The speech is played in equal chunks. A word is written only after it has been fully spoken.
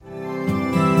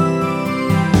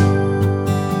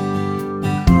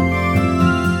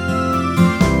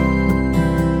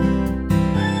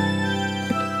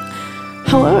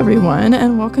Hello, everyone,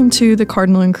 and welcome to the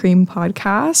Cardinal and Cream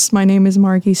podcast. My name is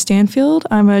Margie Stanfield.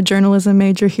 I'm a journalism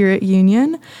major here at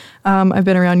Union. I've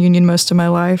been around Union most of my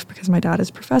life because my dad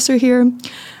is a professor here,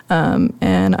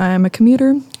 and I'm a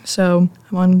commuter, so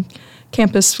I'm on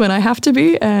campus when I have to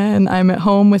be, and I'm at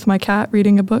home with my cat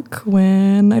reading a book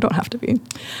when I don't have to be.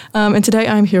 And today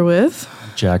I'm here with...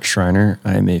 Jack Schreiner.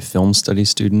 I'm a film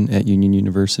studies student at Union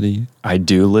University. I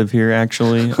do live here,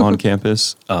 actually, on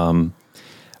campus.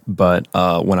 But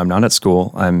when I'm not at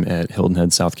school, I'm at Hilton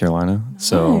Head, South Carolina. Nice.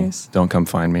 So don't come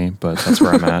find me, but that's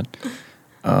where I'm at.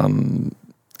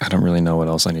 I don't really know what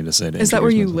else I need to say. Is that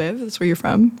where you live? That's where you're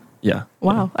from? Yeah.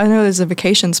 Wow. Yeah. I know there's a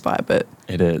vacation spot, but...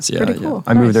 It is, yeah. Pretty cool.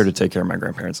 Yeah. I moved there to take care of my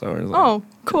grandparents. So it was like, oh,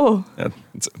 cool. Yeah,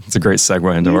 it's a great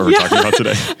segue into what we're talking about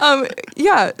today.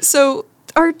 So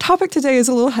our topic today is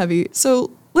a little heavy.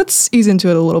 So let's ease into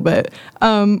it a little bit.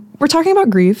 We're talking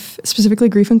about grief, specifically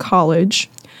grief in college.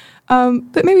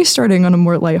 But maybe starting on a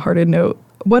more lighthearted note,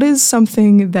 what is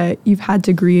something that you've had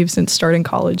to grieve since starting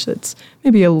college that's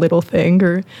maybe a little thing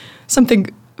or something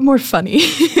more funny?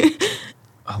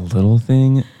 A little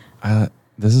thing?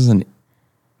 This is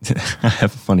I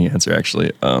have a funny answer,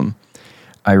 actually.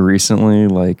 I recently,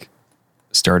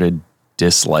 started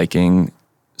disliking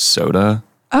soda.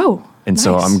 Oh, And nice.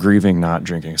 so I'm grieving not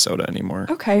drinking soda anymore.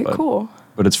 Okay, cool.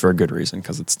 But it's for a good reason,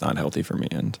 because it's not healthy for me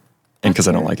and because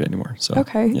I don't like it anymore. So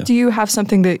okay. Yeah. Do you have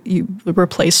something that you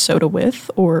replace soda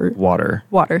with, or Water?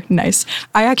 Nice.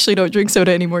 I actually don't drink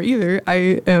soda anymore either.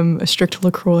 I am a strict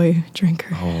LaCroix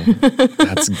drinker. Oh,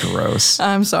 that's gross.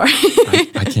 I'm sorry.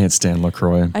 I can't stand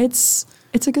LaCroix. It's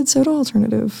a good soda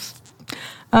alternative.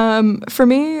 For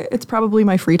me, it's probably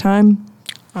my free time.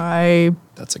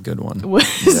 That's a good one.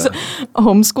 Was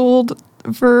homeschooled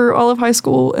for all of high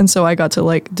school, and so I got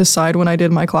to decide when I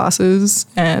did my classes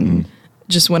and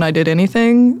just when I did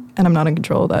anything, and I'm not in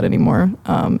control of that anymore,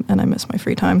 and I miss my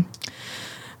free time.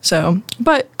 So,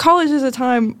 but college is a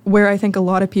time where I think a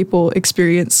lot of people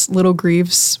experience little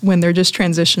griefs when they're just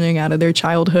transitioning out of their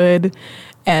childhood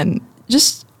and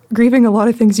just grieving a lot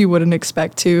of things you wouldn't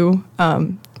expect to.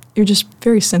 You're just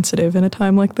very sensitive in a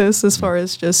time like this as far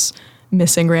as just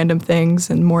missing random things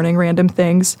and mourning random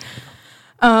things.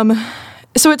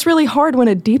 So it's really hard when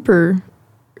a deeper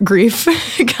grief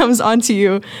comes onto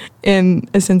you in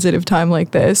a sensitive time like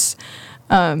this.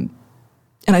 And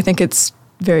I think it's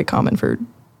very common for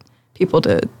people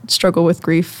to struggle with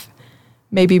grief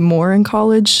maybe more in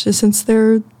college since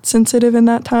they're sensitive in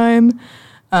that time.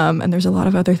 And there's a lot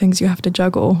of other things you have to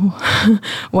juggle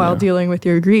while dealing with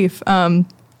your grief.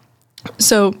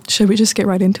 So should we just get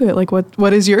right into it?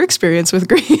 What is your experience with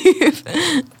grief?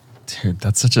 Dude,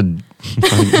 that's such an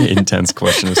intense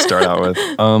question to start out with.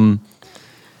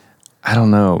 I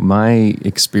don't know. My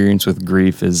experience with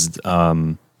grief is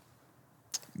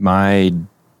my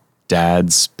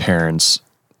dad's parents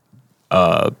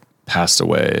passed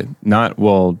away.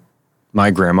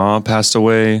 My grandma passed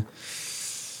away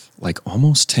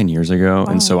almost 10 years ago.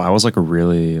 Wow. And so I was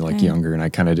really younger, and I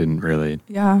kind of didn't really,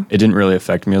 it didn't really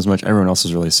affect me as much. Everyone else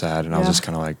was really sad. And I was just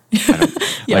kind of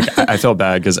I felt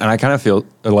bad and I kind of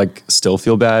still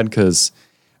feel bad because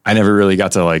I never really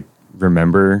got to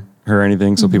remember her or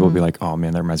anything. So people would be like, oh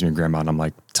man, that reminds me of grandma. And I'm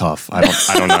like, tough. I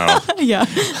don't know. Yeah.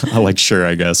 Sure,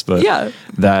 I guess. But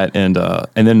that, and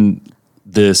then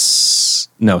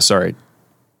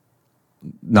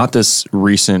not this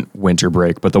recent winter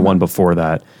break, but the one before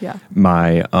that,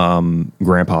 my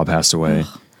grandpa passed away.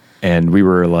 And we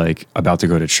were about to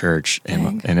go to church,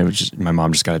 and it was just, my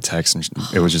mom just got a text, and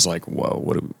it was just whoa,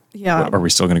 what are we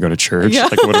still going to go to church? Yeah.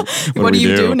 What do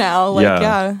you do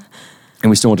now? And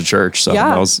we still went to church. So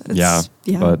that was,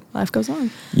 but life goes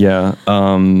on. Yeah.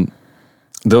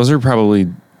 Those are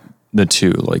probably the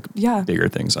two bigger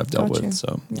things I've dealt with.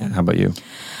 So how about you?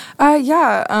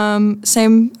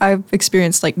 Same. I've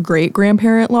experienced great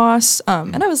grandparent loss,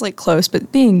 and I was close,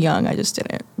 but being young, I just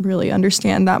didn't really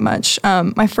understand that much.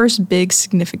 My first big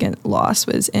significant loss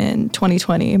was in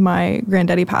 2020. My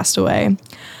granddaddy passed away,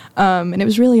 and it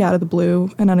was really out of the blue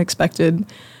and unexpected.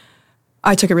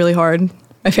 I took it really hard.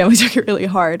 My family took it really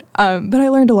hard, but I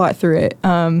learned a lot through it.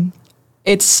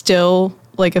 It still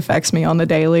affects me on the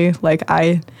daily.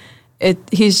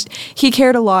 He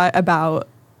cared a lot about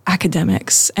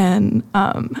academics, and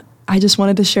I just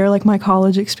wanted to share my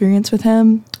college experience with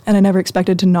him, and I never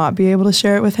expected to not be able to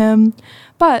share it with him.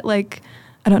 But I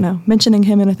don't know, mentioning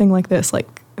him in a thing like this it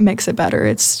makes it better.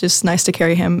 It's just nice to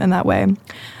carry him in that way.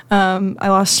 I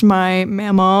lost my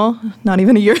mamaw not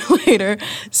even a year later,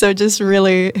 so just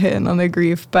really hitting on the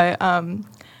grief. But I'm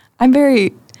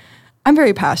very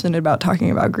passionate about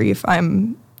talking about grief.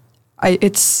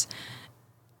 It's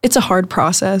it's a hard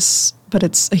process, but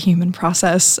it's a human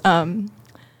process.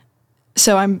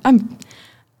 So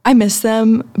I miss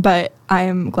them, but I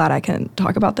am glad I can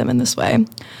talk about them in this way.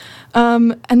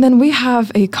 And then we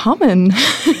have a common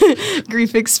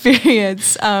grief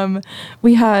experience.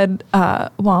 We had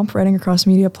WOMP, Writing Across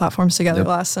Media Platforms, together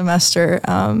last semester.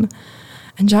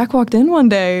 And Jack walked in one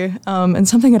day, and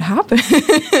something had happened.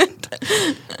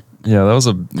 Yeah, that was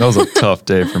a tough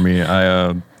day for me.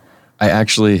 I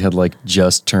actually had like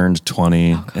just turned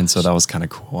 20, and so that was kind of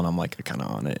cool. And I'm like kind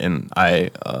of on it. And I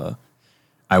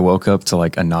woke up to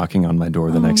like a knocking on my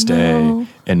door the next day,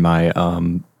 and my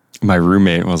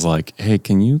roommate was like, "Hey,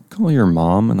 can you call your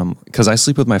mom?" And because I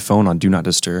sleep with my phone on Do Not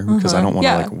Disturb because I don't want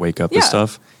to like wake up with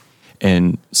stuff.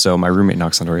 And so my roommate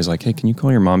knocks on the door. He's like, "Hey, can you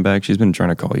call your mom back? She's been trying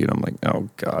to call you." And I'm like, "Oh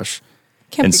gosh."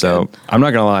 And so good. I'm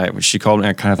not gonna lie, when she called me,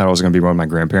 I kind of thought it was gonna be one of my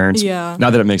grandparents. Yeah. Not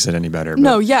that it makes it any better.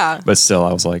 But, But still,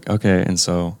 I was like, okay. And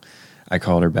so I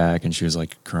called her back, and she was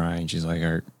like crying. She's like,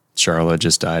 Charlotte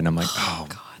just died, and I'm like, oh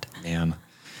God, man.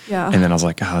 Yeah. And then I was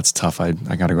like, it's tough. I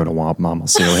gotta go to WOMP, Mom. I'll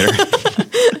see you later.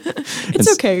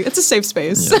 It's okay. It's a safe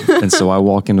space. Yeah. And so I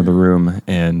walk into the room,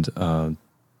 and I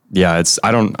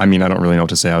don't really know what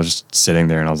to say. I was just sitting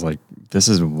there, and I was like, this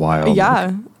is wild.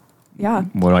 Yeah. Yeah.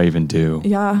 What do I even do?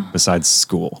 Yeah. Besides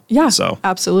school. Yeah. So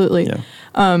absolutely. Yeah.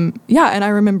 And I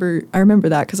remember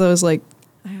that because I was like,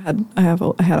 I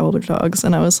had older dogs,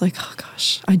 and I was like, oh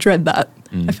gosh, I dread that.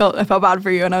 I felt bad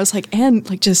for you, and I was like, and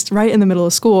like just right in the middle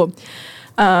of school.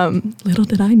 Little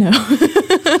did I know,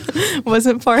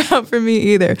 wasn't far out for me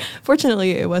either.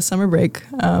 Fortunately, it was summer break,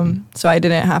 so I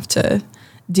didn't have to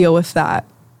deal with that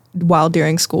while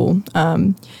during school.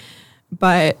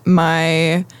 But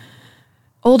my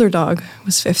older dog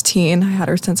was 15. I had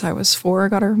her since I was 4. I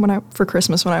got her for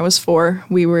Christmas when I was 4.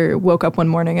 We woke up one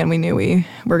morning and we knew we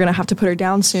were gonna have to put her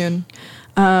down soon.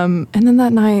 And then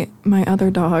that night, my other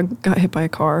dog got hit by a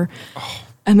car. Oh.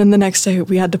 And then the next day,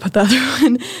 we had to put the other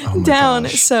one down.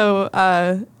 Gosh. So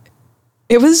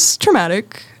it was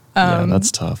traumatic. Yeah,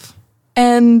 that's tough.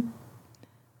 And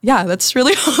yeah, that's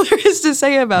really all there is to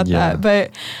say about that.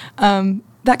 But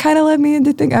that kind of led me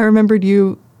into think. I remembered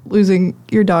you losing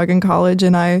your dog in college,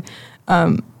 and I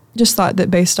just thought that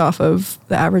based off of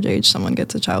the average age someone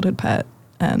gets a childhood pet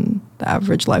and the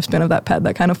average lifespan of that pet,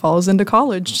 that kind of falls into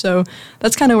college. So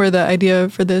that's kind of where the idea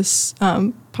for this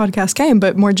podcast came,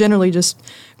 but more generally just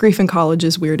grief in college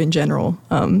is weird in general.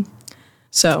 Yeah.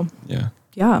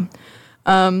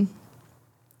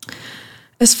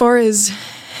 As far as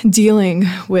dealing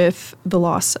with the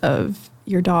loss of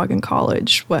your dog in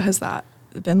college, what has that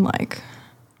been like?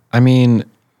 I mean,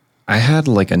 I had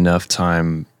like enough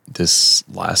time this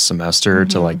last semester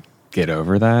to like get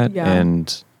over that. Yeah.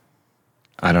 And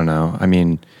I don't know. I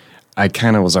mean, I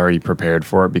kind of was already prepared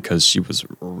for it because she was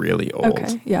really old.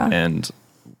 Okay, yeah. And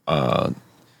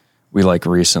we like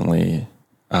recently,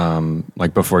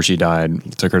 like before she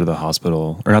died, took her to the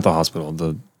hospital, or not the hospital,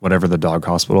 whatever the dog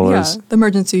hospital is. Yeah, the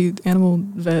emergency animal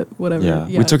vet, whatever. Yeah,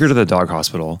 we took her to the dog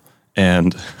hospital,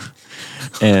 and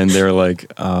they were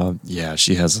like,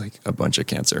 she has like a bunch of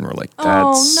cancer. And we're like,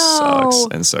 that sucks.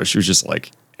 And so she was just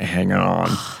like hanging on.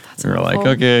 And we were like,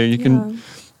 okay, you can.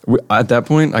 At that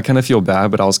point, I kind of feel bad,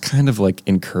 but I was kind of like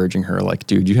encouraging her, like,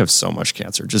 dude, you have so much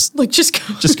cancer. Just go.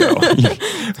 Just go.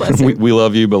 we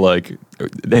love you, but like,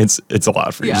 it's a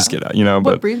lot for you. Just get out, What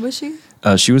But breed was she?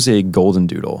 She was a golden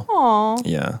doodle. Aw.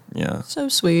 Yeah. So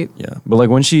sweet. Yeah. But like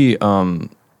when she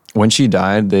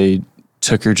died, they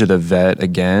took her to the vet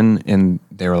again, and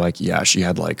they were like, yeah, she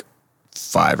had like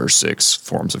 5 or 6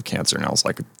 forms of cancer. And I was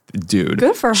like, dude.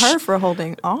 Good for her for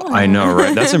holding on. I know,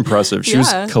 right? That's impressive. She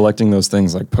was collecting those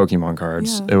things like Pokemon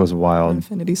cards. Yeah. It was wild.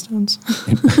 Infinity Stones.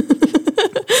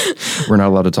 We're not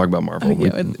allowed to talk about Marvel.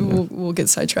 We'll get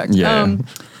sidetracked. Yeah.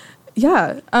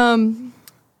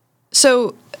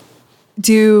 So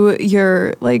do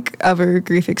your like other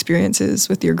grief experiences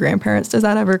with your grandparents, does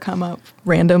that ever come up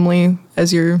randomly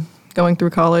as you're going through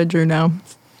college or no?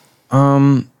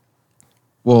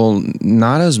 Well,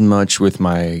 not as much with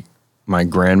my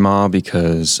grandma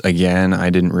because, again, I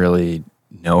didn't really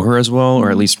know her as well, or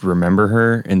at least remember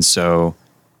her. And so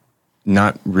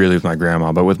not really with my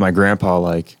grandma, but with my grandpa,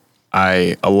 like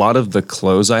a lot of the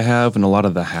clothes I have and a lot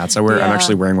of the hats I wear, I'm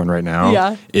actually wearing one right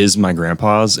now, is my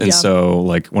grandpa's. And so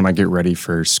like when I get ready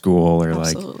for school or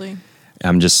like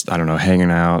I'm just, I don't know, hanging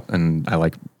out and I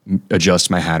like adjust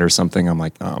my hat or something, I'm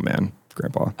like, oh man,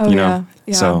 grandpa, you know?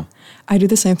 Yeah. So I do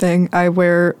the same thing. I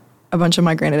wear a bunch of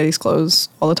my granddaddy's clothes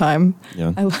all the time.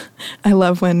 Yeah. I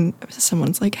love when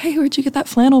someone's like, hey, where'd you get that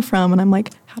flannel from? And I'm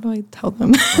like, how do I tell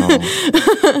them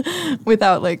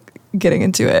without like getting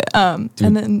into it? Dude,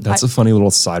 and then that's a funny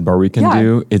little sidebar we can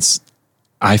do. It's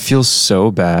I feel so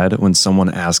bad when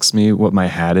someone asks me what my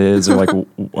hat is, or like,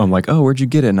 I'm like, oh, where'd you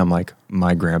get it? And I'm like,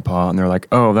 my grandpa. And they're like,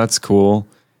 oh, that's cool.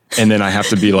 And then I have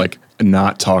to be like,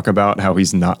 not talk about how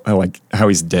he's not, like, how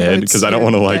he's dead, because I don't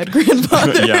want to like,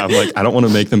 yeah, I'm like, I don't want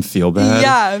to make them feel bad.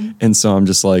 Yeah. And so I'm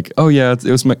just like, oh yeah,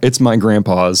 it's my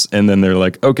grandpa's. And then they're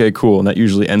like, okay, cool. And that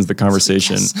usually ends the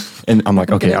conversation. Yes. And I'm like,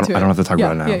 okay, I don't have to talk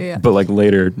about it now. Yeah. But like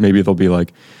later, maybe they'll be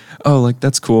like, oh, like,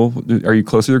 that's cool. Are you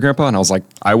close to your grandpa? And I was like,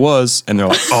 I was. And they're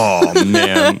like, oh,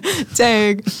 man.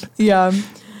 Dang. Yeah.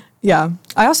 Yeah.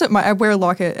 I wear a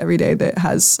locket every day that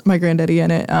has my granddaddy in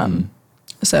it.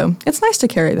 So it's nice to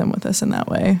carry them with us in that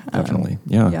way. Definitely.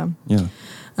 Yeah. Yeah.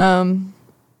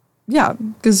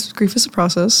 Because grief is a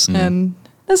process and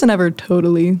doesn't ever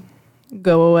totally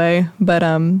go away. But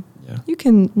you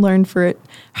can learn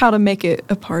how to make it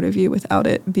a part of you without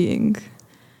it being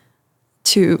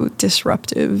too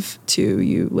disruptive to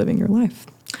you living your life.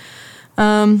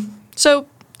 So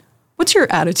what's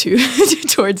your attitude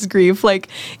towards grief? Like,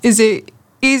 is it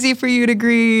easy for you to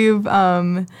grieve?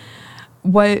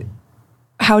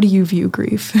 How do you view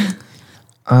grief?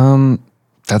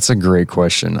 That's a great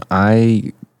question.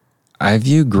 I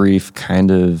view grief kind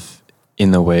of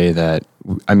in the way that,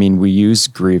 I mean, we use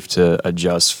grief to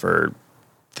adjust for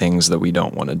things that we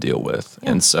don't want to deal with.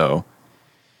 Yeah. And so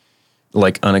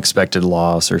like unexpected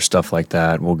loss or stuff like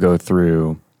that, we'll go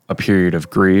through a period of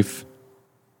grief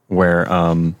where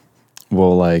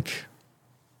we'll like,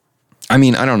 I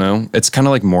mean, I don't know. It's kind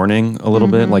of like mourning a little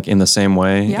bit, like in the same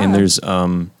way. Yeah. And there's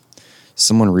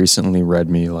someone recently read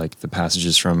me like the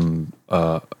passages from,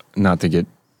 not to get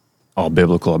all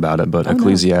biblical about it, but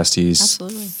Ecclesiastes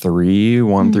 3,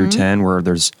 1 through 10, where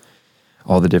there's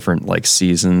all the different like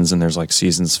seasons, and there's like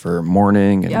seasons for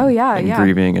mourning and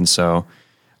grieving. And so,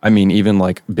 I mean, even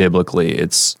like biblically,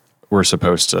 we're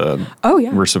supposed to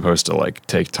like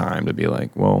take time to be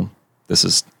like, well, this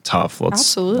is tough.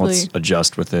 Let's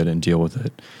adjust with it and deal with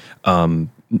it.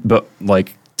 But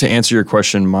like, to answer your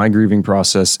question, my grieving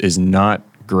process is not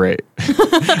great.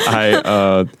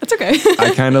 That's okay.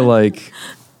 I kind of like,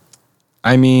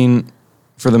 I mean,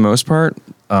 for the most part,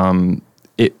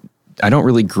 I don't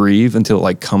really grieve until it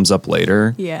like comes up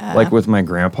later. Yeah. Like with my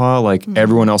grandpa, like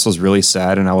everyone else was really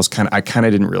sad, and I kind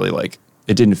of didn't really like,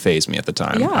 it didn't faze me at the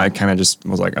time. Yeah. I kind of just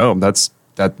was like, oh,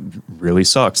 that really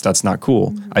sucks. That's not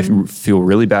cool. I feel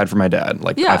really bad for my dad.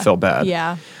 Like I felt bad.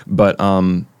 Yeah. But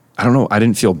I don't know. I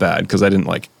didn't feel bad because I didn't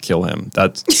like kill him.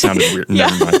 That sounded weird.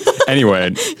 Never mind.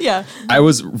 Anyway. Yeah. I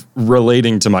was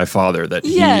relating to my father and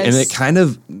it kind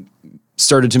of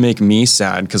started to make me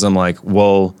sad because I'm like,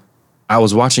 well, I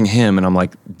was watching him and I'm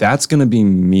like, that's going to be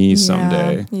me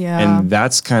someday. Yeah. And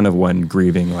that's kind of when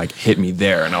grieving like hit me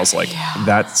there. And I was like,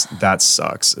 that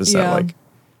sucks. Is that like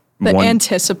the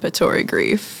anticipatory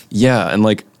grief? Yeah. And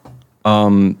like,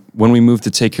 when we moved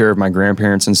to take care of my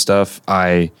grandparents and stuff,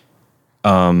 I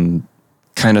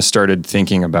kind of started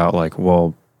thinking about like,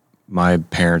 well, my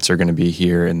parents are going to be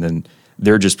here and then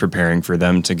they're just preparing for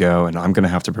them to go and I'm going to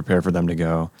have to prepare for them to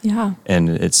go. Yeah. And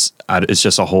it's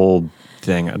just a whole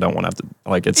thing. I don't want to have to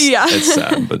like, it's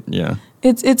sad, but yeah.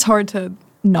 It's hard to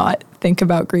not think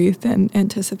about grief and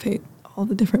anticipate all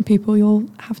the different people you'll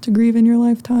have to grieve in your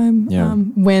lifetime. Yeah.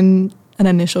 When an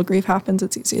initial grief happens,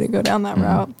 it's easy to go down that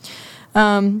route.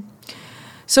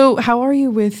 So how are you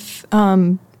with,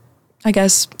 I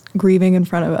guess, grieving in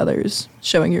front of others,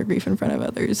 showing your grief in front of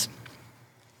others?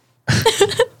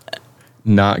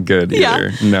 Not good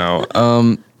either. Yeah.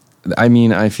 No. I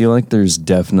mean, I feel like there's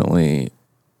definitely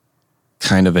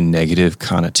kind of a negative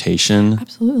connotation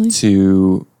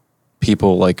to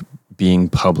people like being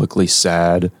publicly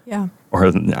sad. Yeah. Or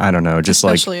I don't know, just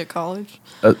especially at college.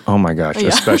 Oh my gosh,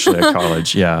 especially at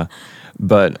college. Yeah.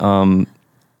 But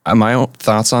my own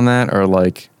thoughts on that are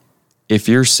like, if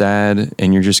you're sad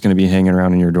and you're just going to be hanging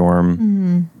around in your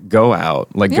dorm, go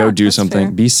out, like go do something,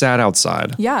 fair. Be sad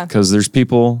outside. Yeah. Cause there's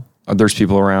people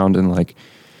around, and like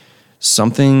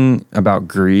something about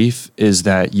grief is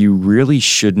that you really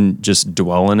shouldn't just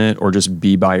dwell in it or just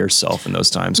be by yourself in those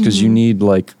times. Cause you need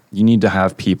to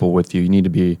have people with you. You need to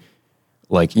be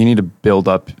like, you need to build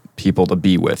up people to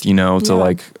be with, to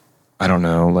like, I don't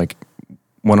know, like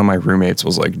one of my roommates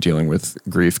was like dealing with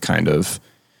grief kind of,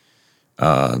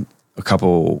 a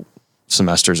couple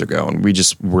semesters ago, and we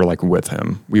just were like with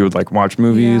him. We would like watch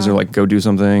movies or like go do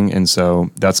something. And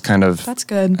so that's good.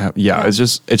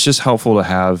 It's just helpful to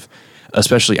have,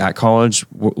 especially at college,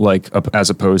 like as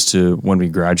opposed to when we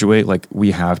graduate, like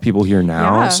we have people here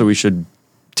now. So we should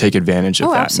take advantage of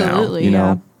that absolutely,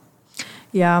 now,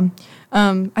 Yeah.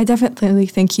 I definitely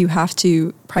think you have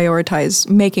to prioritize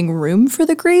making room for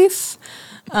the grief.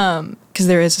 Cause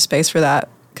there is a space for that.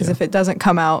 Cause if it doesn't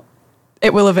come out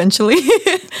it will eventually.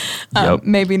 Yep.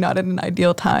 Maybe not at an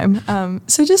ideal time.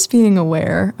 So just being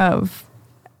aware of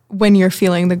when you're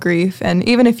feeling the grief, and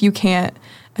even if you can't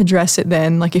address it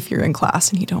then, like if you're in class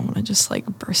and you don't want to just like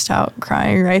burst out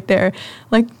crying right there,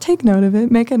 like take note of it,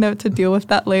 make a note to deal with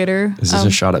that later. Is this a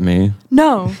shot at me?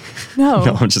 No. No,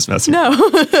 I'm just messing. No.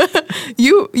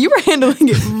 You were handling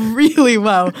it really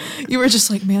well. You were just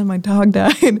like, man, my dog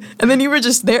died. And then you were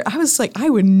just there. I was like, I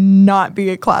would not be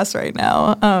at class right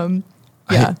now.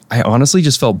 Yeah. I honestly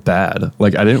just felt bad.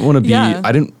 Like I didn't want to be, Yeah.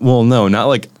 No, not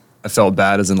like I felt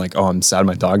bad as in like, oh, I'm sad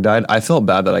my dog died. I felt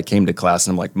bad that I came to class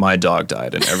and I'm like, my dog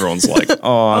died. And everyone's like,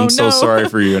 oh, I'm so no. sorry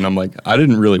for you. And I'm like, I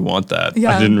didn't really want that.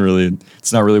 Yeah.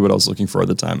 It's not really what I was looking for at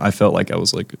the time. I felt like I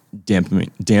was like dampening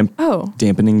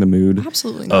the mood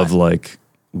Absolutely of not. like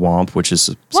WOMP, which is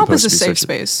WOMP supposed is a to be safe such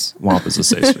space. WOMP is a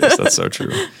safe space. That's so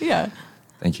true. Yeah.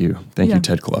 Thank you. Thank Yeah. you,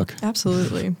 Ted Cluck.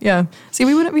 Absolutely. Yeah. See,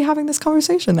 we wouldn't be having this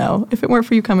conversation now if it weren't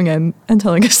for you coming in and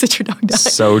telling us that your dog died.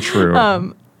 So true.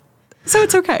 So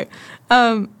it's okay.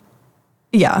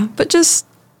 Yeah, but just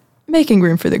making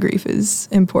room for the grief is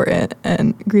important,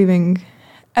 and grieving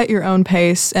at your own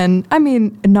pace. And I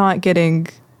mean, not getting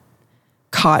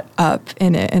caught up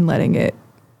in it and letting it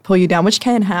pull you down, which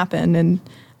can happen. And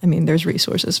I mean, there's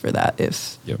resources for that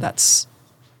if Yep.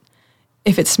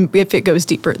 if it goes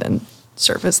deeper than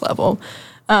surface level.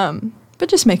 But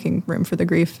just making room for the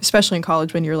grief, especially in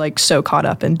college when you're like so caught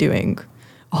up in doing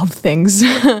all the things,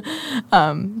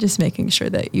 just making sure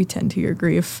that you tend to your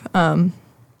grief. And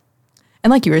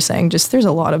like you were saying, just there's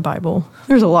a lot of Bible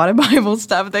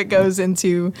stuff that goes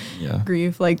into Yeah.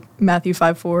 grief, like Matthew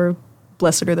 5:4,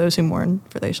 blessed are those who mourn,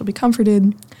 for they shall be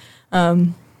comforted.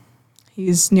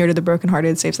 He's near to the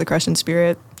brokenhearted, saves the crushed in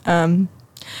spirit.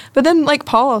 But then like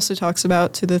Paul also talks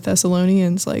about to the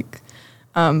Thessalonians, like,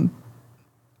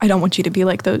 I don't want you to be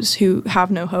like those who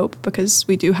have no hope, because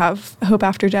we do have hope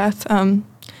after death.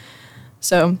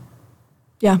 So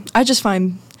yeah, I just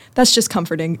find that's just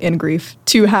comforting in grief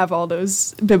to have all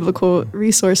those biblical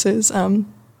resources.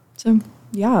 So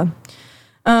yeah.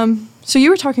 So you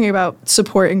were talking about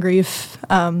support in grief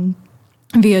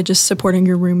via just supporting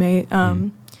your roommate.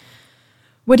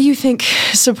 What do you think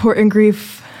support in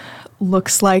grief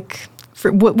looks like?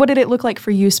 What did it look like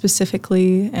for you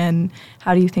specifically, and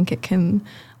how do you think it can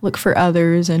look for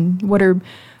others? And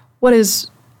what is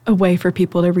a way for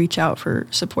people to reach out for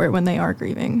support when they are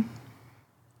grieving?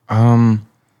 Oh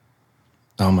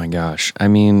my gosh. I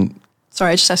mean,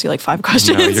 Sorry, I just asked you like 5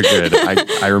 questions. no, you're good.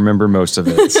 I remember most of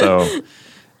it. So,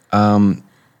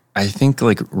 I think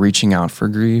like reaching out for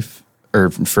grief or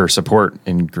for support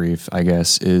in grief, I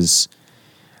guess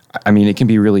I mean, it can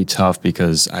be really tough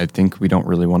because I think we don't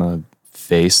really want to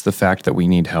face the fact that we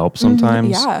need help sometimes.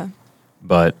 Yeah.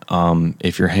 But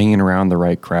if you're hanging around the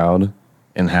right crowd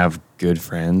and have good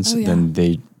friends, Oh, yeah. then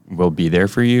they will be there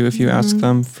for you if you ask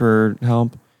them for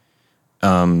help.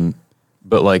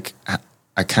 But like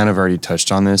I kind of already touched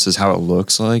on this, is how it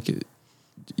looks like.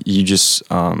 You just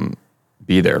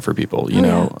be there for people. You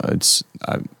know, yeah. it's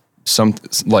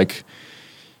like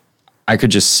I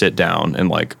could just sit down and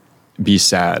like be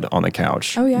sad on the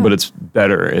couch. Oh, yeah. But it's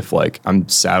better if like I'm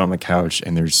sad on the couch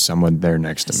and there's someone there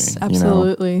next to me.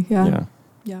 Absolutely. You know? Yeah.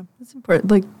 Yeah. It's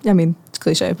important. Like, I mean, it's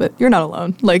cliche, but you're not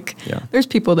alone. Like, Yeah. there's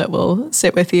people that will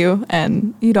sit with you,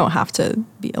 and you don't have to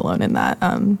be alone in that.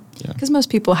 Because most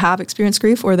people have experienced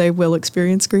grief, or they will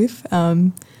experience grief.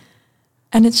 And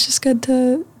it's just good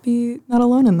to be not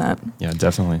alone in that. Yeah,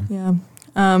 definitely. Yeah.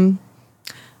 I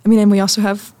mean, and we also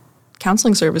have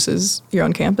counseling services here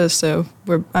on campus. So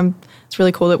it's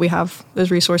really cool that we have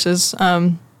those resources.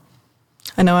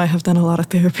 I know I have done a lot of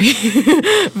therapy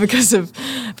because of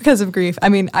grief. I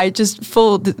mean, I just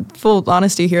full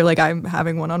honesty here. Like, I'm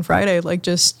having one on Friday, like,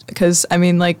 just because, I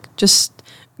mean, like, just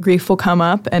grief will come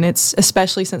up, and it's,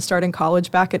 especially since starting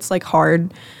college back, it's like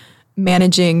hard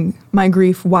managing my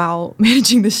grief while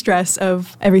managing the stress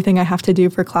of everything I have to do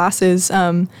for classes.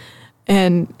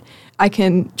 And I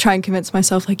can try and convince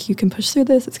myself, like, you can push through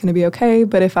this, it's going to be okay.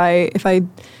 But if I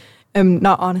am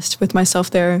not honest with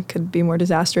myself there, it could be more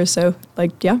disastrous. So,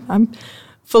 like, yeah, I'm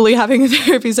fully having a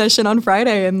therapy session on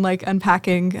Friday and, like,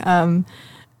 unpacking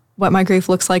what my grief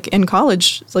looks like in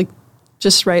college. It's like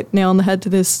just right nail on the head to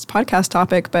this podcast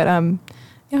topic. But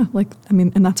yeah, like, I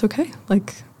mean, and that's okay.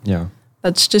 Like, Yeah.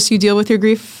 that's just, you deal with your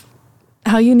grief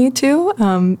how you need to,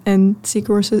 and seek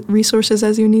resources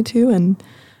as you need to, and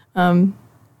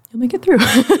you'll make it through.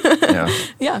 Yeah.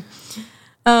 Yeah.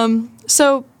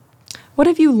 So what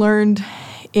have you learned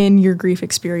in your grief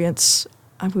experience?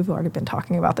 We've already been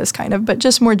talking about this kind of, but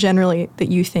just more generally, that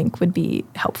you think would be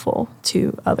helpful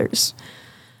to others?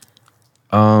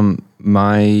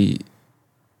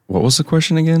 What was the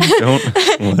question again? Don't.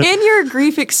 What? In your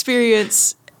grief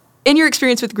experience,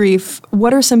 with grief,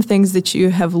 what are some things that you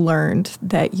have learned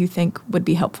that you think would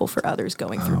be helpful for others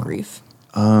going through grief?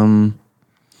 Oh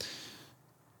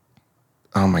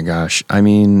my gosh. I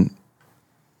mean,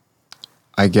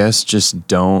 I guess just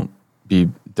don't be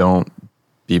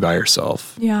by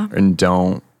yourself. Yeah. And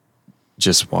don't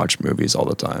just watch movies all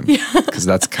the time. Yeah. Because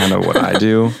that's kind of what I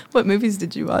do. What movies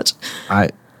did you watch?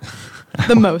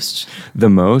 The most.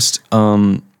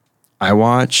 I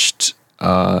watched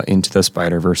Into the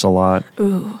Spider-Verse a lot.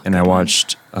 Ooh. And I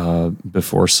watched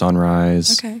Before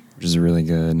Sunrise. Okay. Which is really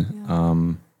good.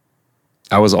 Yeah.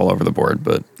 I was all over the board,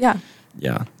 but yeah.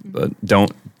 But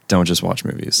don't just watch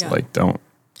movies. Yeah. Like don't.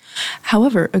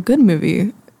 However, a good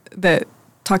movie that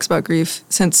talks about grief,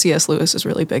 since C.S. Lewis is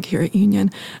really big here at Union,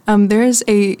 there is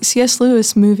a C.S.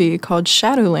 Lewis movie called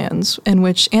Shadowlands in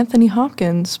which Anthony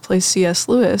Hopkins plays C.S.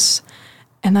 Lewis,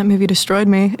 and that movie destroyed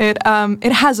me. It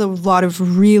has a lot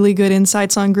of really good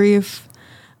insights on grief,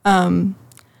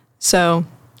 so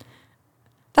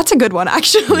that's a good one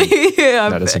actually.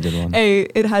 That is a good one.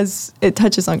 It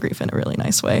touches on grief in a really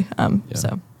nice way.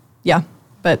 So yeah,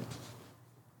 but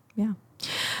yeah,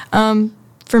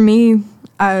 for me,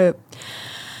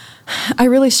 I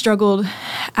really struggled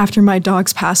after my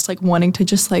dogs passed, like wanting to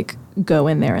just like go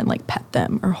in there and like pet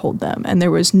them or hold them. And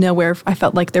I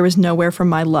felt like there was nowhere for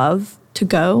my love to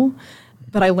go.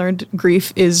 But I learned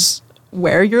grief is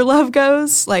where your love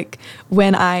goes. Like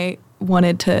when I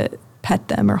wanted to pet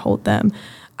them or hold them,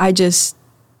 I just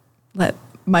let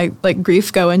my like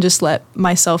grief go and just let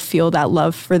myself feel that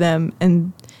love for them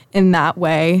in that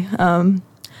way. And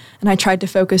I tried to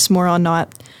focus more on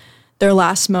not their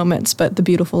last moments, but the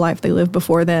beautiful life they lived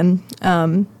before then.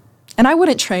 And I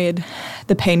wouldn't trade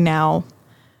the pain now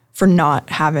for not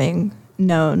having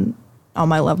known all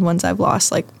my loved ones I've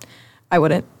lost. Like, I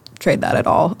wouldn't trade that at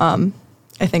all.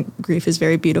 I think grief is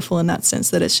very beautiful in that sense,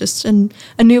 that it's just a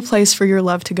new place for your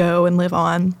love to go and live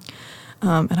on.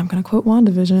 And I'm going to quote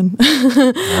WandaVision.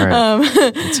 All right.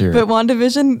 Let's hear it. But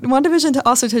WandaVision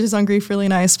also touches on grief really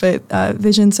nice. But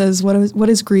Vision says, "What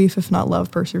is grief if not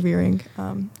love persevering?"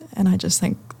 And I just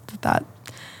think that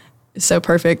is so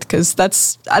perfect because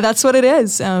that's what it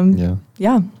is. Yeah.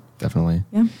 Definitely.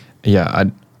 Yeah. Yeah.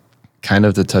 I kind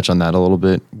of to touch on that a little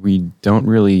bit. We don't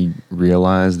really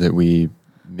realize that we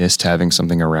missed having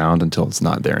something around until it's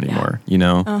not there anymore. You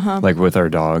know, like with our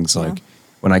dogs. Like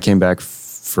when I came back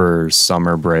for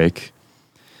summer break,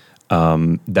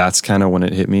 that's kind of when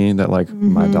it hit me that like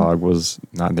my dog was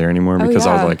not there anymore because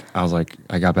I was like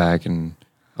I got back and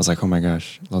I was like, oh my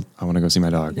gosh, I want to go see my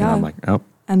dog. Yeah. And I'm like, oh,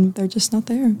 and they're just not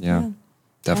there. Yeah.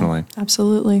 Definitely. Yeah,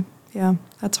 absolutely. Yeah,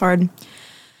 that's hard.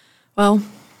 Well,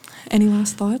 any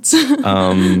last thoughts?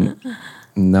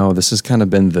 No, this has kind of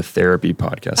been the therapy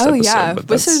podcast episode. Yeah, but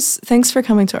thanks for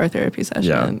coming to our therapy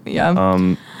session.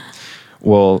 Yeah.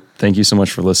 Well, thank you so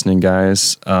much for listening,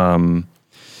 guys. Be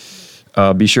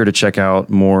sure to check out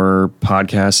more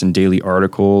podcasts and daily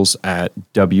articles at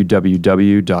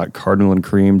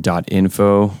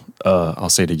www.cardinalandcream.info. I'll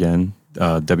say it again,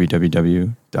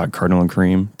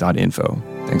 www.cardinalandcream.info.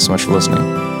 Thanks so much for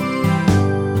listening.